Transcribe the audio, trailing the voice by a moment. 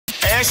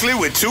Ashley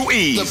with 2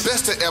 E's. The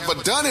best that ever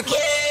done it.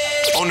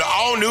 On the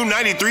all-new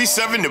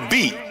 93.7 The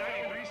Beat.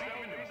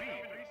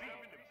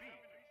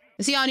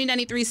 It's the all-new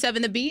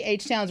 93.7 The Beat,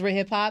 H-Town's Red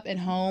Hip Hop, and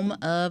home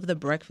of The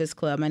Breakfast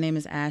Club. My name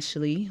is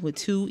Ashley with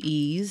 2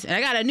 E's. And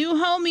I got a new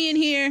homie in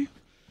here.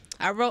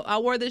 I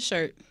wore this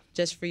shirt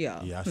just for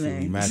y'all. Yeah, I see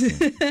we matching.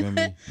 Feel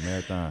me?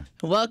 Marathon.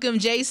 Welcome,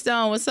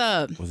 JStone. What's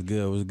up? What's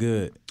good? What's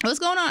good? What's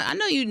going on? I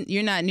know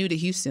you're not new to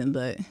Houston,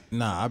 but...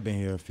 Nah, I've been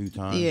here a few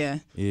times. Yeah.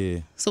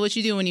 Yeah. So what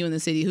you do when you in the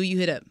city? Who you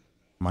hit up?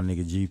 My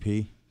nigga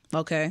GP.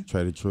 Okay.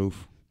 Trey the Truth.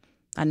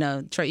 I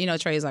know. Trey,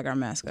 Trey's like our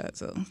mascot,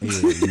 so...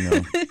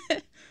 Yeah,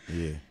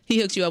 Yeah. He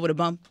hooked you up with a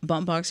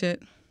bump box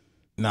shit?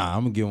 Nah,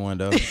 I'm gonna get one,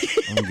 though.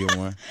 I'm gonna get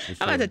one. Sure.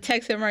 I'm about to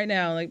text him right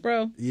now, like,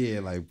 bro.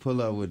 Yeah, like,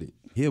 pull up with it.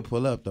 He'll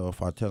pull up, though,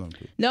 if I tell him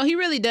to. No, he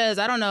really does.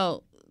 I don't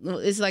know.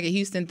 It's like a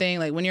Houston thing.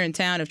 Like, when you're in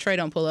town, if Trey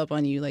don't pull up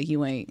on you, like,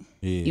 you ain't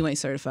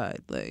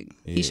certified. Like,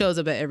 he shows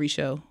up at every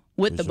show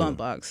with the bump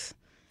box.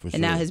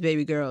 And now his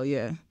baby girl,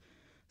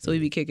 So we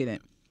be kicking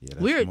it. Yeah,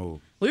 that's smooth.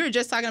 We were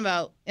just talking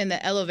about in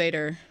the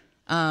elevator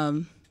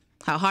how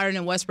Harden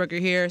and Westbrook are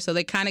here. So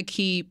they kind of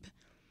keep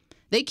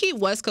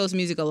West Coast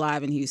music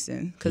alive in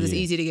Houston because it's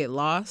easy to get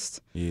lost.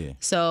 Yeah.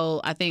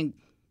 So I think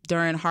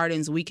during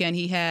Harden's weekend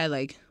he had,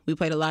 like, we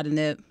played a lot of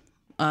Nip.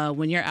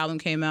 When your album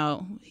came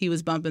out, he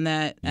was bumping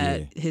that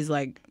at his,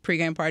 like,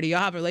 pregame party. Y'all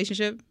have a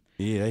relationship?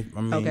 Yeah,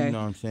 you know what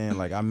I'm saying?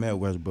 Like, I met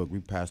Westbrook.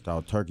 We passed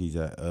out turkeys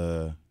at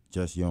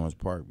Just Young's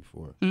Park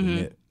before. Mm-hmm.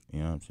 Nip, you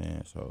know what I'm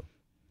saying? So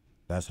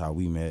that's how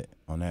we met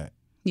on that.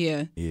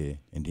 Yeah. Yeah,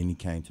 and then he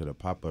came to the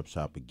pop-up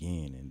shop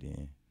again, and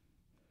then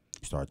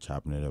he started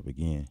chopping it up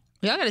again.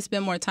 Y'all got to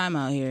spend more time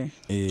out here.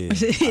 Yeah,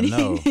 I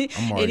know.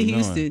 I'm already in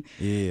Houston.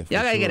 Yeah,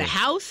 y'all got to get a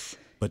house.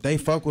 But they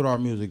fuck with our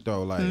music,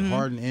 though. Like,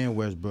 Harden and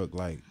Westbrook,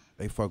 like,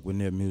 they fuck with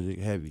Nip music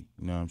heavy.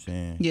 You know what I'm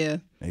saying? Yeah.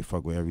 They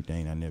fuck with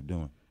everything that Nip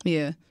doing.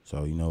 Yeah.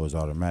 So, it's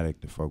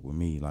automatic to fuck with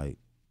me. Like,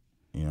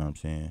 you know what I'm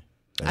saying?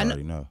 They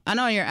already know. I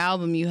know on your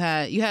album you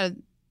had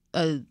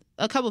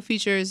a couple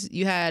features.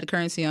 You had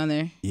Currency on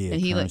there. Yeah,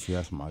 and Currency,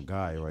 that's my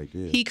guy right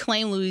there. He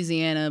claimed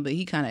Louisiana, but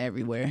he kind of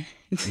everywhere.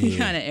 He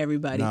kind of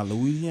everybody. Nah,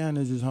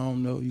 Louisiana's his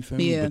home, though. You feel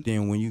me? Yeah. But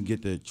then when you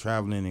get to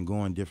traveling and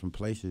going different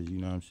places, you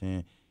know what I'm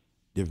saying?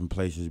 Different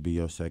places be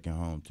your second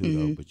home, too,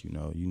 though. But, you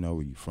know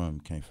where you from.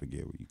 You can't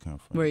forget where you come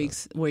from.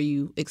 Where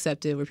you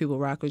accepted, where people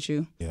rock with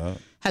you. Yeah.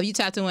 Have you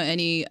tapped in with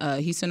any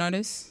Houston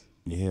artists?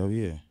 Hell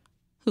yeah.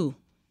 Who?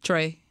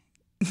 Trey?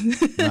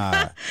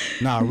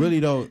 Nah, really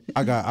though,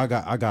 I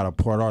got a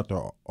Port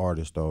Arthur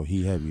artist though.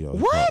 He heavy though.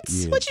 What?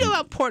 What you know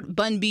about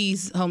Bun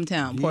B's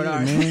hometown, Port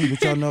Arthur? Man,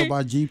 what y'all know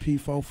about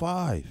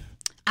GP45?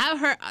 I've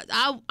heard.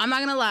 I'm not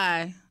gonna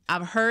lie.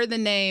 I've heard the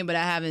name, but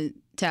I haven't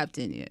tapped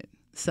in yet.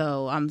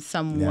 So I'm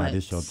somewhat. Yeah,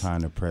 this your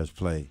time to press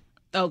play.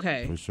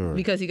 Okay. For sure.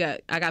 Because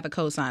I got the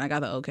cosign. I got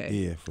the okay.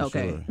 Yeah, for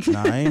sure.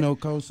 Nah, ain't no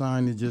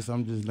cosign.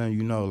 I'm just letting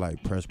you know,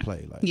 like, press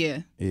play. Like,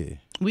 yeah.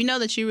 We know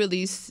that you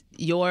released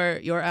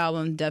your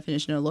album,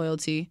 Definition of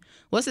Loyalty.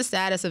 What's the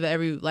status of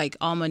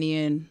All Money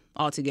In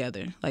all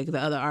together? Like the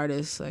other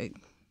artists, like.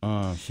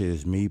 Shit,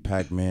 it's me,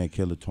 Pac-Man,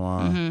 Killer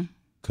Twine,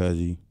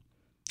 Cuzzy.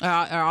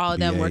 Are all of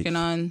them BH. working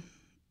on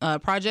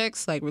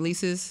projects, like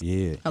releases?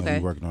 Yeah. Okay. And we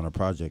working on a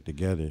project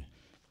together.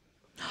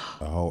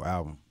 A whole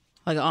album.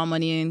 Like an All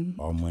Money In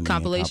compilation?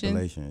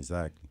 Compilation,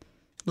 exactly.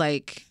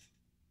 Like,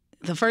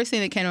 the first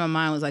thing that came to my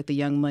mind was like the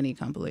Young Money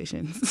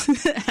compilation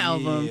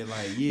album.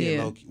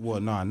 Yeah.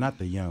 Well, no, not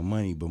the Young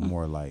Money, but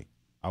more like,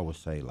 I would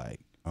say like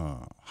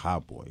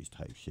Hot Boys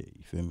type shit.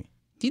 You feel me?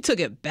 You took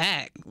it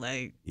back,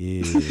 like.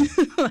 Yeah.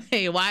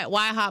 Like,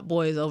 why Hot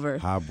Boys over?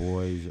 Hot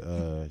Boys,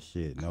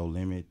 shit, No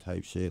Limit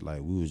type shit.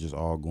 Like, we was just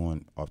all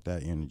going off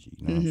that energy.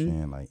 You know what I'm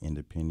saying? Like,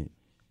 independent.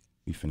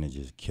 We finna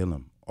just kill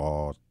them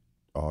all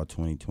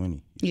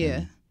 2020.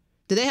 Yeah.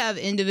 Do they have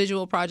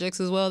individual projects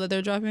as well that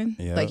they're dropping?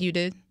 Yeah. Like you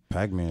did?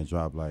 Pac-Man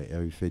dropped like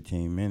every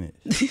 15 minutes.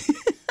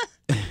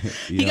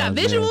 He got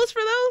visuals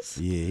for those?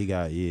 Yeah, he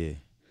got, yeah,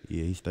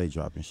 he stay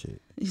dropping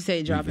shit. He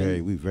stay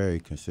dropping. We very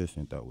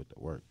consistent though with the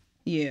work.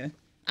 Yeah.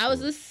 I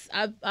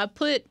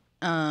put,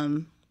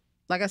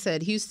 like I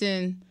said,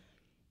 Houston,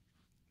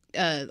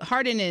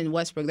 Harden and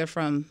Westbrook, they're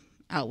from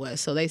out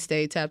west, so they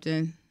stay tapped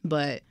in.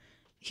 But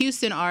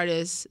Houston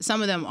artists,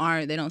 some of them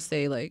aren't, they don't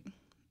stay like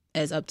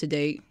as up to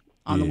date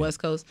on the West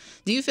Coast.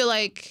 Do you feel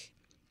like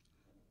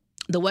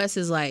the West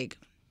is like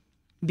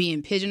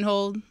being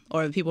pigeonholed,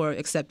 or people are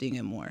accepting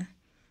it more?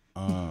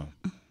 I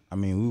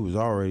mean, we was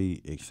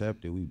already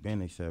accepted. We've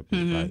been accepted.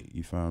 Like,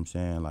 you feel what I'm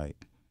saying? Like,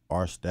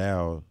 our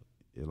style,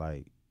 it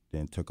like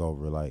then took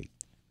over like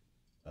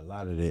a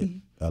lot of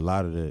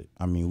the.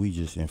 I mean, we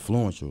just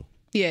influential.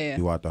 Yeah.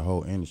 Throughout the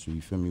whole industry.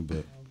 You feel me?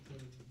 But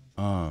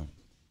I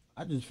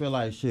just feel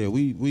like shit.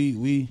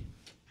 We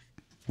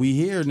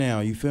here now.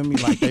 You feel me?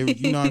 Like they,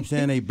 you know what I'm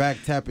saying? They back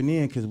tapping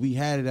in because we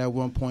had it at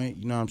one point.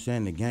 You know what I'm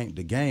saying?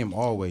 The game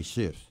always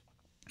shifts.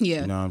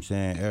 Yeah. You know what I'm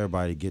saying?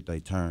 Everybody get their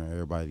turn.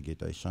 Everybody get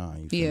their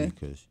shine. You feel me?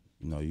 Because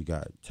you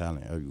got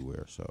talent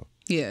everywhere. So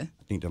yeah,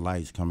 I think the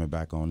light's coming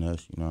back on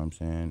us. You know what I'm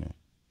saying?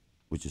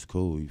 Which is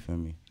cool. You feel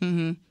me?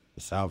 Mm-hmm.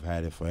 The South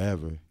had it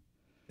forever.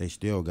 They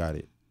still got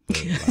it.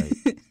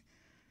 But like,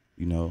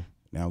 you know,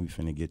 now we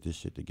finna get this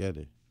shit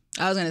together.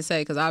 I was gonna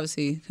say, because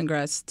obviously,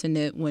 congrats to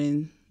Nip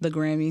winning the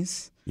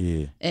Grammys.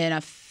 Yeah. And I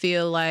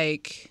feel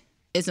like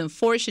it's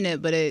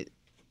unfortunate, but it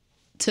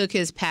took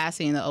his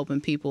passing to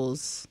open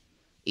people's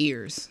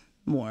ears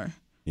more.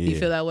 Yeah. Do you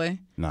feel that way?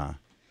 Nah.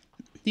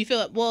 Do you feel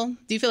like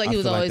he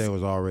was feel always? Like they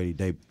was already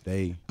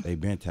they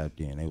been tapped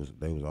in.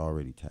 They was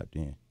already tapped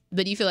in.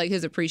 But do you feel like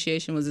his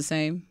appreciation was the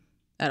same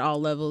at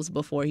all levels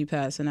before he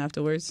passed and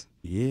afterwards?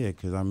 Yeah,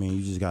 because I mean,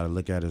 you just got to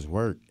look at his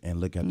work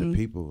and look at the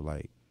people.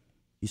 Like,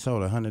 he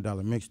sold a $100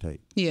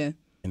 mixtape. Yeah.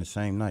 In the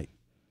same night,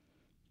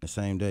 the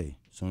same day,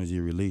 as soon as he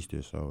released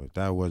it. So if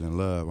that wasn't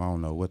love, I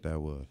don't know what that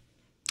was.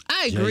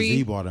 I agree.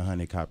 Jay-Z bought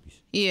 100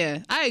 copies. Yeah,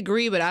 I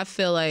agree, but I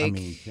feel like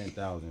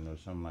 10,000 or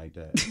something like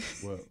that.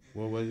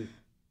 What was it?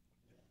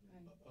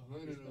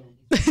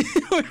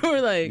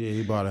 We're like, yeah,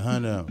 he bought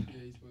 100 of them.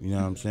 You know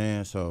what I'm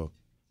saying? So,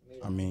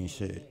 I mean,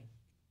 shit.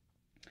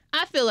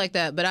 I feel like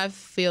that, but I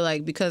feel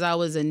like because I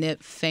was a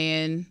Nip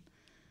fan,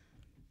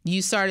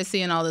 you started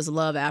seeing all this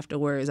love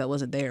afterwards that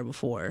wasn't there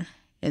before.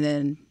 And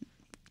then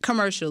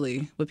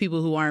commercially with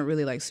people who aren't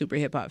really like super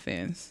hip hop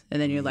fans.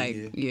 And then you're like,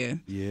 yeah.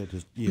 Yeah,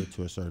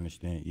 to a certain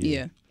extent.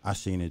 Yeah. I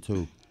seen it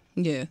too.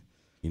 Yeah.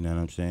 You know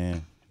what I'm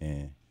saying?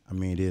 And I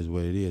mean, it is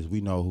what it is.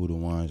 We know who the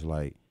ones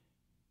like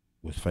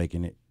was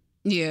faking it.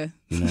 Yeah.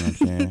 You know what I'm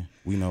saying?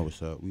 We know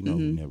what's up. We know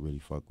who never really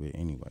fuck with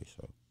anyway,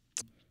 so.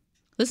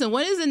 Listen,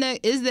 when is the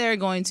next? Is there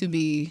going to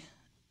be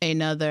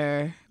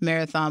another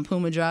Marathon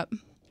Puma drop?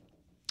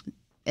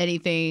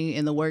 Anything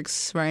in the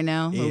works right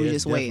now? Or we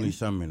just waiting? Definitely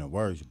something in the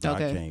works, but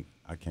okay.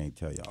 I can't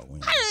tell y'all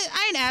when.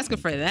 I ain't asking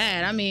for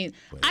that. I mean,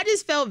 I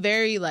just felt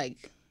very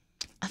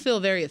I feel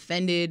very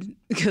offended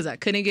because I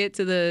couldn't get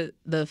to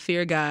the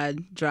Fear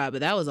God drop,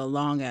 but that was a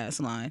long ass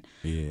line.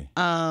 Yeah.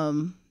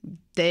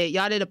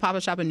 Y'all did a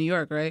pop-up shop in New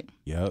York, right?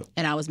 Yep.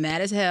 And I was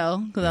mad as hell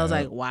because I was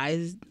like, why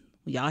is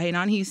y'all hating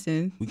on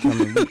Houston? We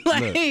coming, look,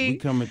 we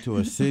coming to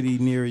a city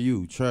near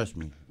you. Trust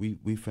me. We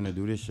finna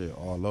do this shit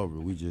all over.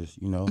 We just,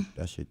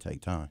 that shit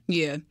take time.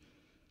 Yeah.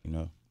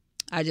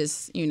 I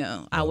just,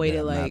 I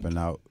waited like mapping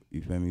out.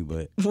 You feel me?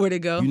 But where to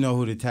go? You know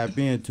who to tap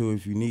into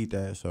if you need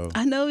that. So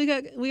I know we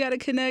got to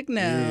connect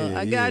now. Yeah,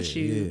 I got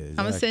you. Yeah, exactly.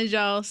 I'm gonna send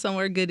y'all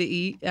somewhere good to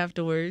eat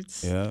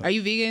afterwards. Yeah. Are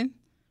you vegan?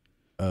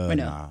 Or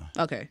no? Nah.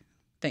 Okay.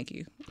 Thank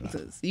you.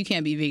 Because you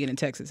can't be vegan in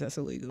Texas. That's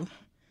illegal.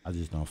 I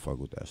just don't fuck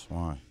with that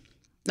swine.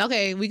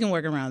 Okay, we can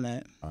work around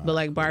that. But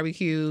like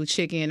barbecue,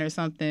 chicken or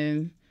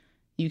something,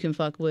 you can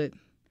fuck with.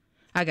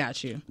 I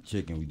got you.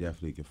 Chicken, we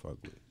definitely can fuck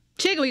with.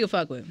 Chicken, we can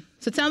fuck with.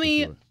 So tell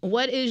me,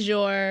 what is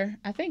your?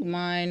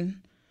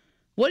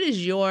 What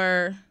is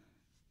your?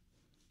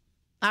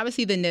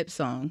 Obviously the Nip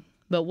song,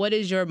 but what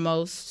is your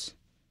most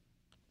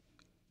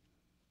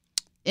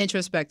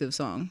introspective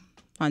song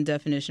on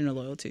Definition of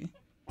Loyalty?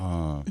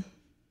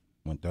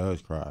 When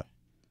Thugs Cry.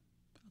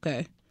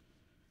 Okay.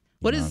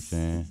 What I'm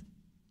saying?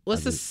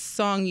 What's the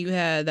song you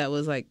had that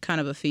was like kind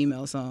of a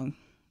female song?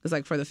 It's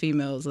like for the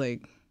females,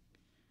 like.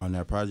 On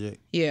that project?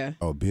 Yeah.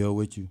 Oh, Bill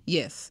With You?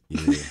 Yes.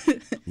 Yeah.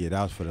 Yeah,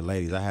 that was for the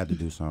ladies. I had to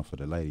do something for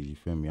the ladies, you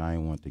feel me? I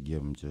didn't want to give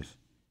them just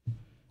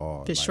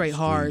all just like, straight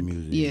hard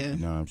music, yeah. You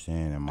know what I'm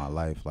saying? In my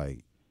life,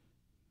 like,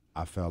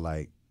 I felt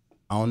like,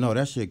 I don't know,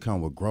 that shit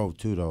come with growth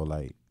too, though.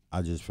 Like,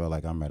 I just felt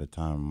like I'm at a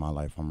time in my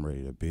life I'm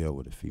ready to build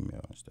with a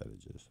female instead of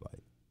just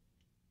like,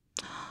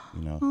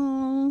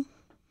 Oh,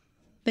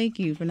 thank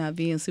you for not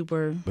being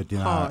super But then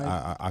hard.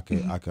 I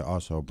could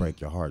also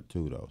break your heart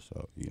too, though.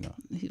 So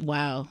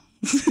Wow,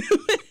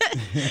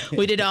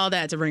 we did all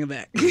that to bring it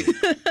back.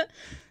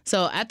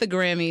 So at the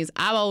Grammys,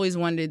 I've always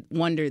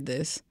wondered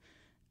this: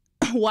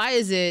 why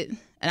is it?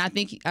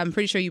 And I'm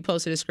pretty sure you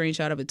posted a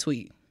screenshot of a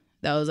tweet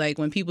that was like,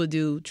 when people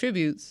do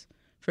tributes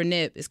for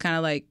Nip, it's kind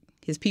of like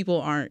his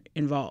people aren't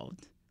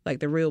involved,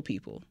 like the real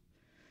people.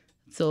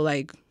 So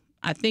like,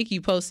 I think you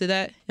posted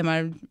that. Am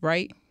I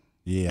right?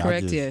 Yeah,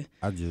 correct.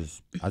 I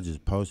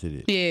just posted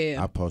it.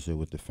 Yeah, I posted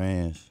with the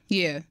fans.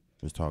 Yeah,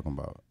 was talking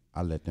about.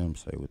 I let them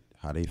say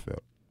how they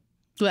felt.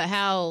 But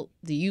how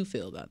do you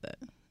feel about that?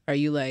 Are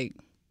you like,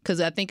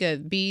 because I think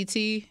at BET,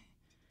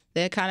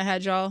 they kind of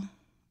had y'all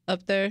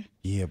up there.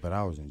 Yeah, but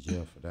I was in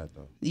jail for that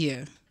though.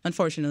 Yeah,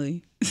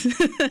 unfortunately.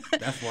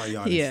 That's why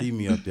y'all didn't see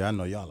me up there. I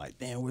know y'all like,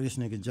 damn, where this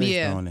nigga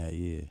JStone at?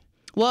 Yeah.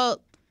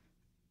 Well,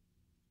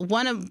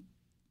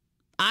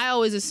 I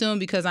always assume,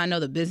 because I know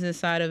the business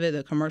side of it,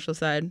 the commercial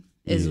side,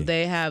 is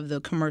they have the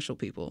commercial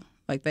people.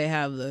 Like they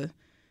have the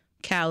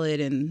Khaled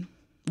and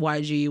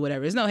YG,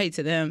 whatever. There's no hate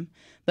to them.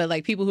 But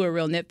like people who are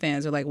real Nip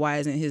fans are like, why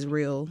isn't his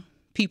real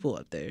people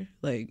up there?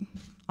 Like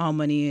All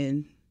Money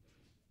and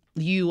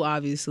you,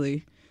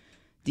 obviously.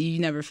 Do you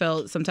never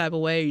felt some type of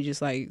way? Or you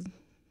just like,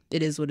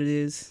 it is what it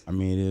is? I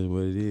mean, it is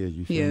what it is.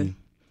 You feel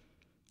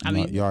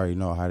me? You already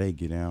know how they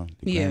get down.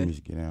 The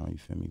Grammys get down, you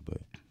feel me?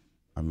 But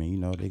I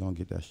mean, they gonna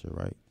get that shit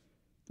right.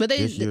 But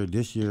this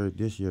year,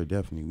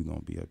 definitely we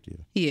gonna be up there.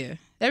 Yeah.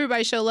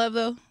 Everybody show love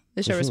though?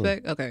 They show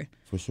respect? Okay.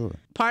 For sure.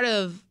 Part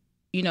of,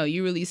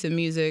 you releasing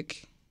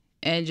music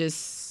and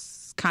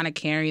just kind of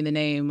carrying the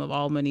name of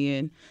All Money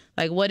in,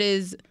 like what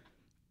is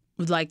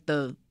like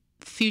the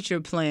future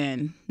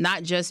plan?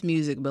 Not just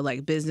music, but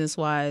like business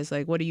wise.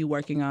 Like, what are you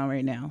working on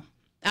right now?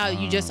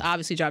 You just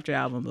obviously dropped your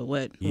album, but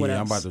what else?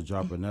 I'm about to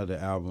drop another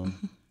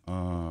album.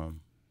 I'm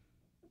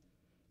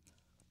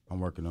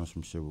working on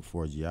some shit with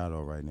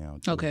Forgiato right now,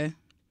 too. Okay.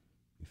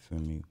 You feel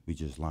me? We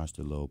just launched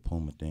a little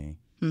Puma thing.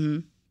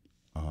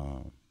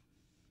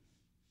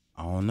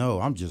 I don't know.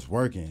 I'm just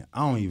working. I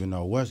don't even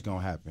know what's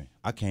going to happen.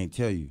 I can't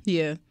tell you.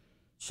 Yeah.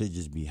 Shit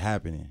just be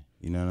happening.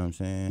 You know what I'm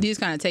saying? You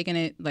just kind of taking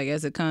it like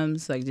as it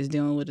comes, like just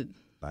dealing with it.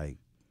 Like,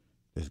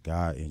 this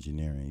God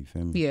engineering, you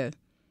feel me? Yeah.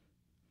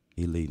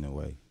 He leading the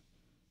way.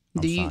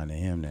 I'm signed to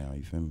him now,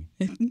 you feel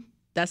me?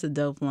 That's a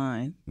dope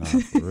line. Nah,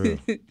 for real.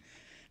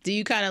 Do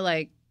you kind of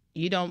like,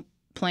 you don't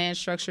plan,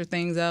 structure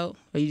things out?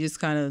 Or you just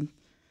kind of...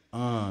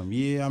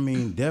 Yeah, I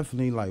mean,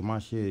 definitely, like, my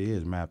shit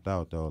is mapped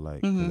out, though,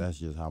 like, 'cause that's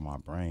just how my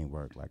brain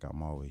works. Like,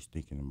 I'm always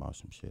thinking about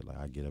some shit. Like,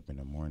 I get up in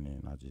the morning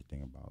and I just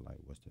think about, like,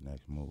 what's the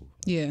next move?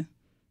 Like, yeah.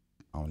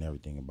 I don't ever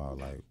think about,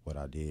 like, what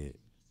I did.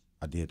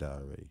 I did that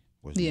already.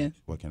 What's Yeah.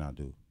 next? What can I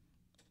do?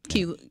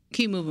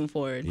 Keep moving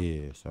forward.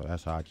 Yeah, so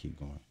that's how I keep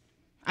going.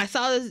 I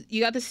saw this,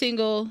 you got the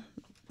single,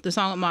 the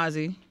song with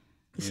Mozzie,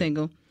 the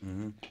single.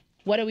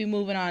 What are we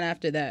moving on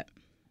after that?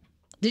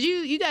 Did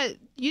you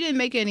didn't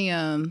make any,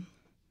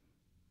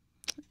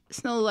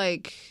 it's no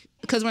like,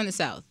 because we're in the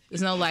South,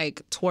 there's no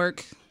like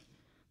twerk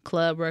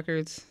club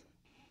records.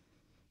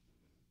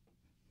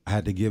 I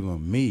had to give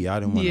them me. I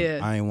didn't want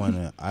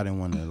to, I didn't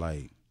want to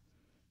like,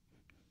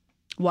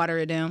 water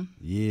it down.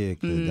 yeah,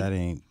 because that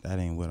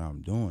ain't what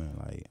I'm doing.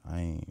 Like, I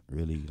ain't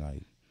really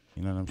like,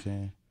 you know what I'm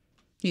saying?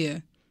 Yeah.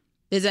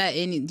 Is that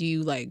do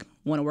you like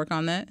want to work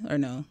on that or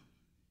no?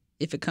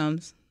 If it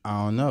comes?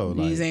 I don't know. You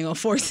Like, just ain't gonna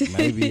force it.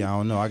 maybe, I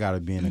don't know. I got to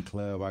be in the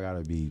club. I got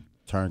to be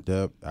turned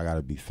up. I got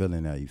to be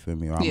feeling that, you feel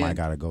me? Or I might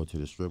got to go to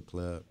the strip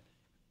club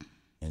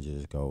and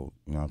just go,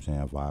 you know what I'm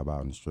saying, vibe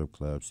out in the strip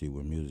club, see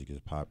what music is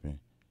popping.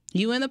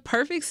 You in the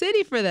perfect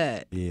city for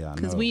that. Yeah, I know.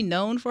 Because we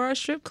known for our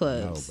strip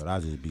clubs. No, but I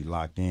just be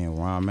locked in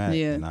where I'm at,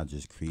 and I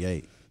just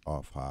create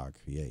off how I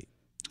create.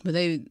 But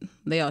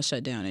they all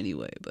shut down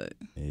anyway. But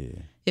yeah,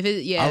 if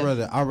it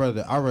I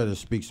rather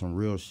speak some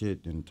real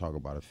shit than talk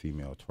about a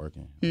female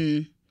twerking.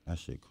 Like, that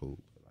shit cool.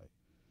 But like,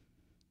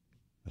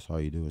 that's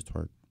all you do is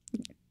twerk.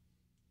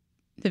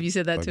 Have you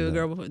said that Fuck to a that.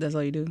 girl before? That's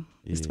all you do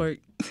is twerk.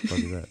 Fuck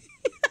is that?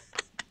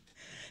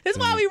 That's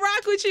why we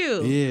rock with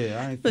you.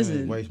 Yeah, I ain't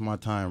finna waste my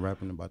time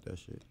rapping about that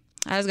shit.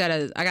 I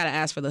gotta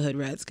ask for the hood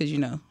rats because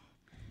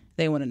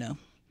they want to know.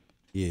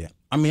 Yeah,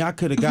 I mean, I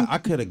could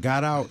have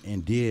got out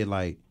and did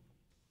like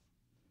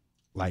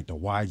the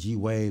YG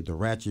wave, the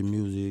ratchet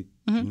music.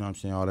 You know what I'm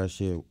saying, all that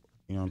shit. You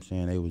know what I'm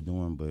saying they was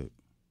doing, but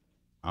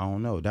I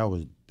don't know. That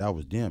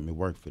was them. It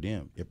worked for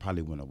them. It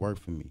probably wouldn't have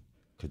worked for me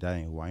because that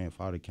ain't who I am.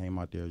 If I would have came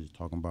out there just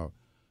talking about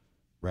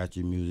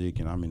ratchet music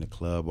and I'm in the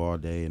club all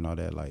day and all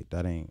that, like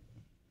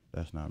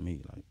that's not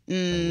me. Like that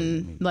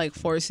wasn't me. Like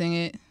forcing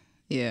it.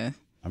 Yeah.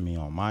 I mean,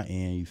 on my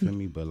end, you feel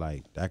me? But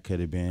like that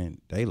could have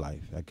been their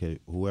life. That could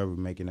whoever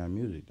making that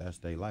music, that's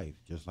their life.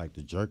 Just like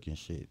the jerking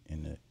shit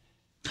and the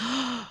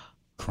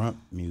crump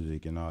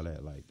music and all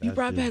that. Like you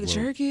brought back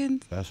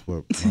jerking. That's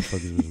what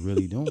motherfuckers was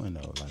really doing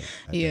though. Like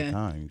at that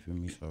time, you feel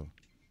me? So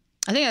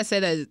I think I say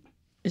that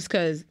just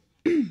because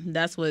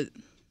that's what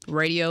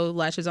radio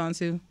latches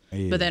onto.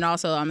 Yeah. But then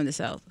also I'm in the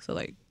South, so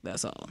like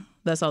that's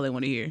all they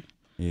want to hear.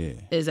 Yeah,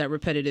 is that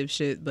repetitive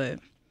shit, but.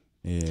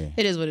 Yeah.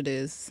 It is what it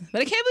is.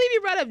 But I can't believe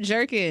you brought up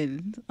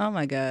jerking. Oh,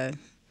 my God.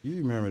 You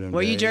remember them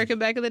Were days? you jerking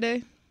back in the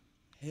day?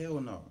 Hell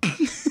no.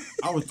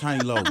 I was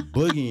Tiny Low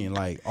boogieing.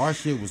 Like, our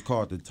shit was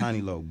called the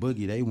Tiny Low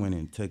Boogie. They went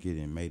and took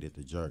it and made it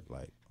the jerk,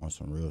 like, on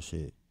some real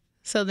shit.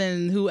 So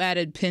then who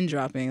added pin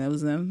dropping? That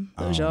was them?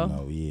 That was y'all?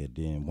 No, yeah.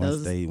 Then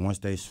once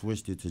they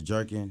switched it to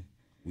jerking,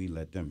 we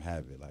let them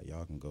have it. Like,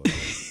 y'all can go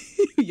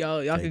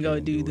y'all can go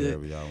do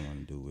whatever y'all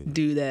want to do with it.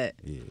 Do that.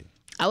 Yeah.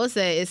 I would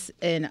say it's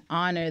an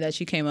honor that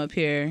you came up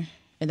here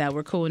and that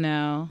we're cool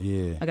now.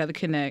 Yeah. I got to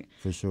connect.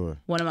 For sure.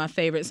 One of my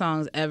favorite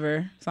songs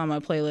ever. It's on my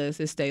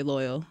playlist. Is Stay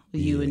Loyal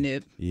with you and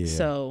Nip. Yeah.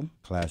 So.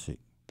 Classic.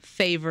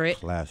 Favorite.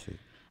 Classic.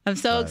 I'm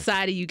so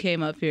excited you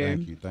came up here.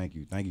 Thank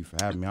you for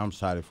having me. I'm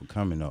excited for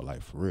coming though.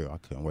 Like for real. I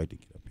couldn't wait to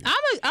get up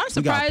here. I'm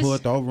surprised. We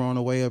got pulled over on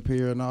the way up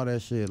here and all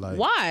that shit. Like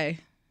why?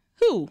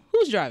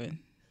 Who's driving?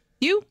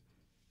 You?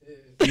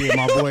 Yeah,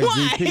 my boy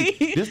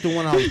GP. This the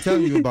one I was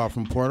telling you about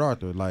from Port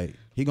Arthur. Like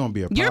he gonna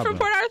be a problem. You're from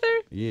Port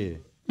Arthur? Yeah.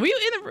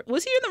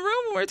 Was he in the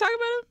room when we were talking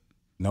about him?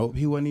 Nope,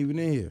 he wasn't even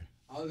in here.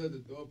 I was at the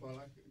door,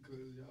 but because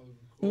y'all was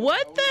recording.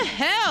 What the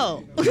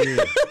hell? Yeah.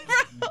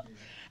 Bro,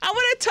 I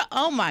would have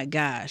oh my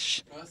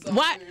gosh.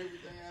 Why? Everything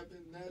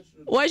happened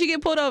naturally. Why'd you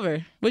get pulled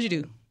over? What'd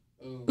you do?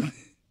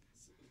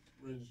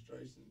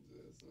 Registrations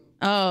or something.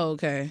 Oh,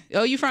 okay.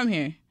 Oh, you from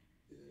here?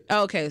 Yeah.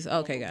 Oh, okay.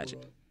 Okay,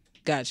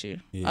 got you.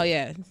 Yeah. Oh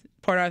yeah.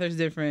 Port Arthur's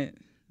different.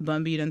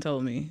 Bun B done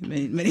told me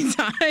many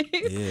times.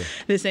 Yeah.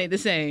 This ain't the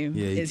same.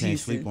 Yeah, you as can't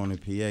Houston. sleep on the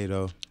PA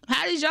though.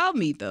 How did y'all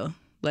meet though?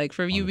 Like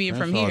for you being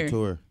from here.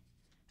 Tour.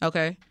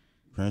 Okay.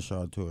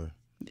 Crenshaw tour.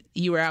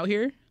 You were out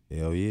here?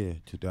 Hell yeah.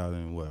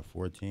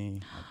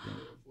 2014, I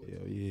think.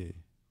 Hell yeah.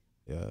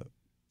 Yeah.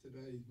 To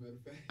today. Matter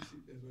of fact,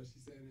 that's what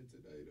she's saying it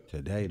today, though.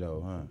 Today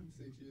though, huh?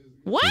 6 years ago.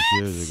 What? 6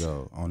 years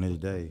ago on this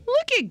day.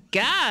 Look at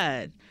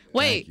God.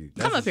 Wait, Thank you.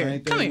 come up That's the here.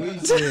 same Come thing here. we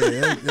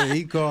said.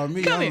 He called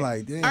me. Come I'm here.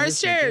 like, damn. Or that's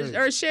share. crazy.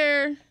 Or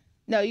share.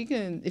 No, you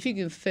can. If you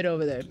can fit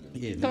over there.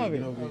 Yeah, Come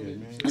man, over get here. here,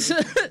 man.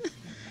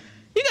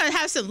 You gotta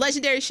have some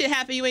legendary shit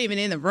happen. You ain't even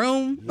in the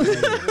room.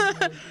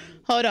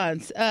 Hold on.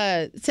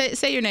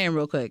 Say your name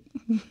real quick.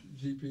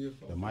 GP.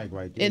 The mic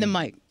right there. In the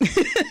mic.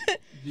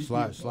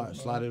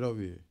 Slide it over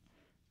here.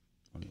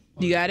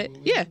 You got it?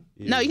 Yeah.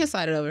 No, you can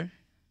slide it over.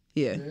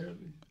 Yeah.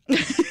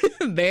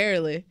 Barely.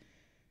 Barely.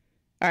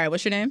 All right.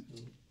 What's your name?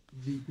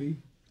 GP.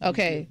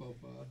 Okay.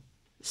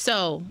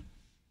 So,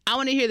 I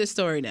want to hear the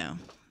story now.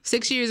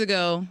 6 years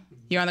ago,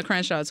 you're on the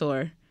Crenshaw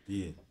tour.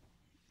 Yeah.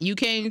 You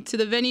came to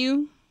the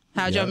venue.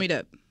 How'd y'all meet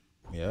up?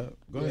 Yeah.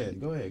 Go ahead,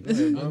 bro.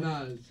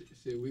 Nah,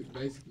 shit. We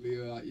basically,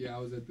 I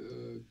was at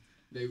the.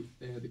 They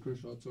had the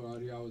Crenshaw tour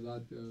out here. I was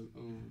out there.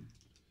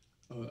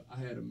 I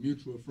had a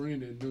mutual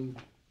friend that knew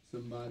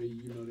somebody,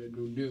 you know, that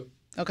knew Nip.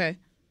 Okay.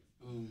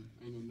 Ain't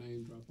no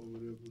name drop or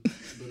whatever.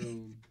 But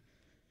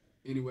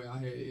anyway, I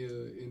had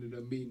ended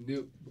up meeting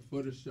Nip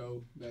before the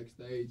show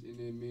backstage, and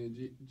then me and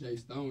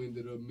JStone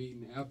ended up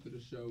meeting after the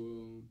show,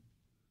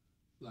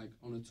 like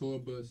on a tour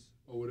bus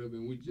or whatever,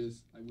 and we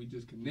just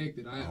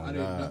connected.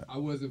 I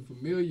wasn't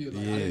familiar.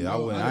 Like,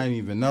 I didn't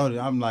even know that.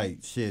 I'm like,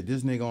 shit,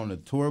 this nigga on the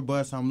tour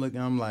bus. I'm like,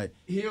 there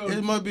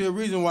must be a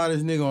reason why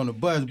this nigga on the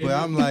bus. But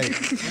I'm like,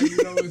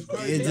 it's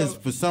crazy. it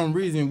just for some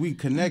reason we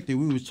connected.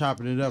 We was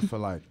chopping it up for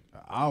like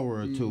an hour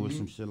or two or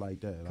some shit like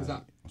that. Because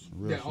like,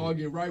 that All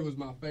Get Right was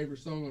my favorite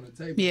song on the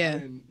tape. Yeah.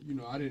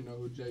 I didn't know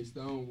who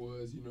JStone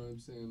was. You know what I'm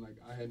saying? Like,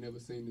 I had never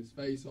seen his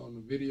face on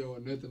the video or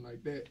nothing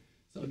like that.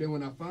 So then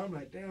when I found him,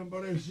 like, damn,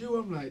 bro, that's you.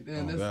 I'm like,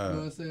 damn, that's, God. you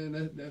know what I'm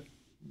saying?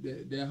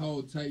 That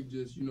whole tape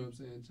just, you know what I'm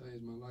saying,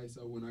 changed my life.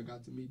 So when I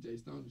got to meet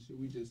JStone and shit,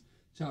 we just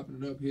chopping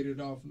it up, hit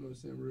it off, you know what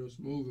I'm saying, real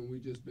smooth. And we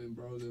just been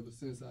bros ever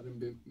since. I done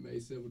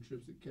made several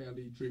trips to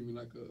Cali. He treat me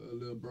like a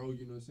little bro,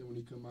 you know what I'm saying? When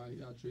he come out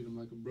here, I treat him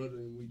like a brother.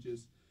 And we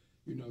just,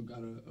 you know,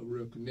 got a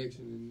real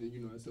connection. And, you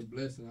know, it's a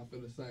blessing. I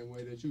feel the same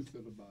way that you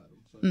feel about him.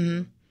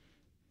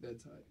 So, that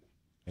type.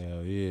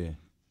 Hell yeah.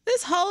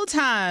 This whole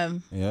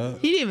time, Yeah.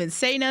 he didn't even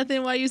say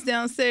nothing while you was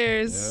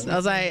downstairs. Yeah. I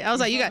was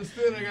like, you got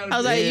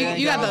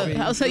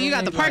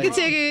the parking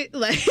ticket.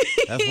 Like,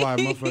 That's why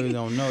motherfuckers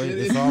don't know.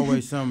 It's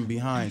always something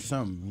behind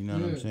something. You know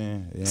what I'm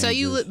saying? It so ain't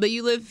you, just- but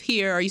you live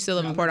here, or you still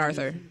live in Port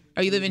Arthur?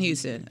 Or you live in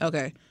Houston?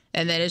 Okay,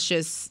 and then it's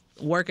just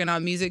working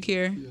on music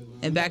here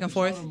and back and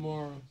forth.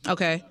 Tomorrow.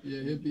 Okay.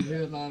 Yeah, he'll be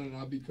headlining.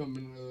 I'll be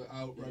coming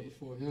out right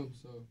before him.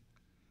 So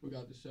we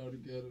got the show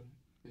together,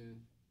 and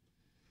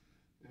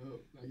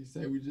like you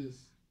say, we just,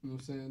 you know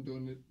what I'm saying,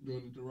 doing it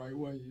the right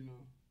way. You know,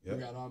 Yep.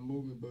 we got our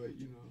movement, but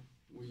you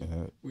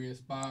know, we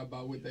inspired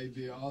by what they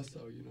did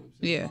also. You know what I'm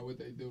saying? Yeah. By what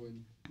they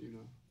doing. You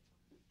know.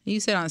 You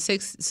said on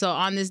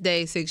this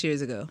day 6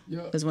 years ago.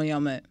 Yeah. Is when y'all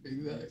met.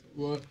 Exactly.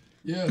 Well,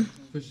 yeah,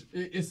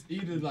 it's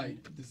either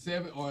like the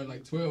 7 or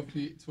like 12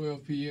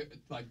 p.m.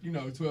 Like, you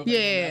know, 12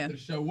 Yeah. after the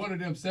show. One of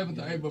them 7th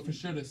or 8th, but for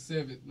sure the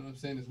 7th. You know what I'm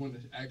saying? Is when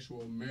the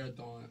actual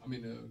marathon. I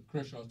mean, the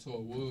Crenshaw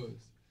tour was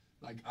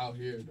like out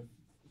here, the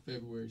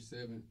February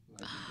 7th, like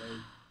the day,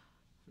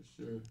 for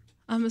sure.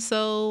 I'm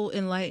so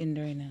enlightened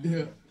right now.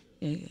 Yeah.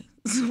 Yeah.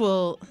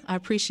 Well, I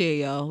appreciate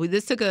y'all.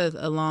 This took a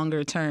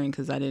longer turn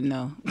because I didn't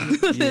know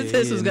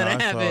this was gonna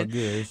happen. All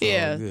good. It's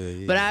all good,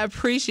 yeah. But I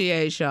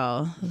appreciate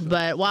y'all.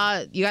 But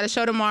while you got a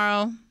show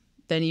tomorrow,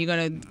 then you're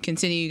gonna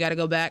continue. You got to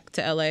go back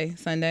to LA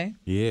Sunday,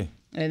 Yeah.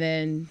 and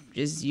then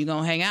you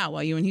gonna hang out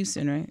while you in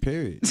Houston, right?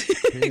 Period.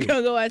 You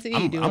gonna go out to eat.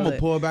 I'm all gonna that.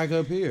 pull back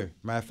up here.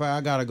 Matter of fact,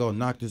 I gotta go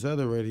knock this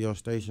other radio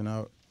station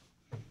out.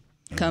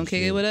 Come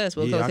kick it with us.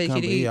 We'll go take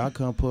you to eat. Yeah, I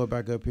come pull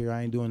back up here.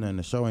 I ain't doing nothing.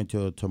 The show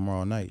until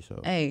tomorrow night. So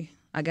Hey,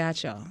 I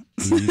got y'all.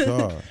 you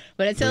call.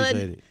 But Appreciate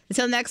it.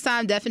 until next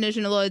time,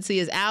 Definition of Loyalty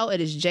is out.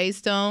 It is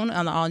JStone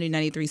on the all new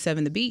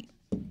 93.7 The Beat.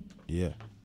 Yeah.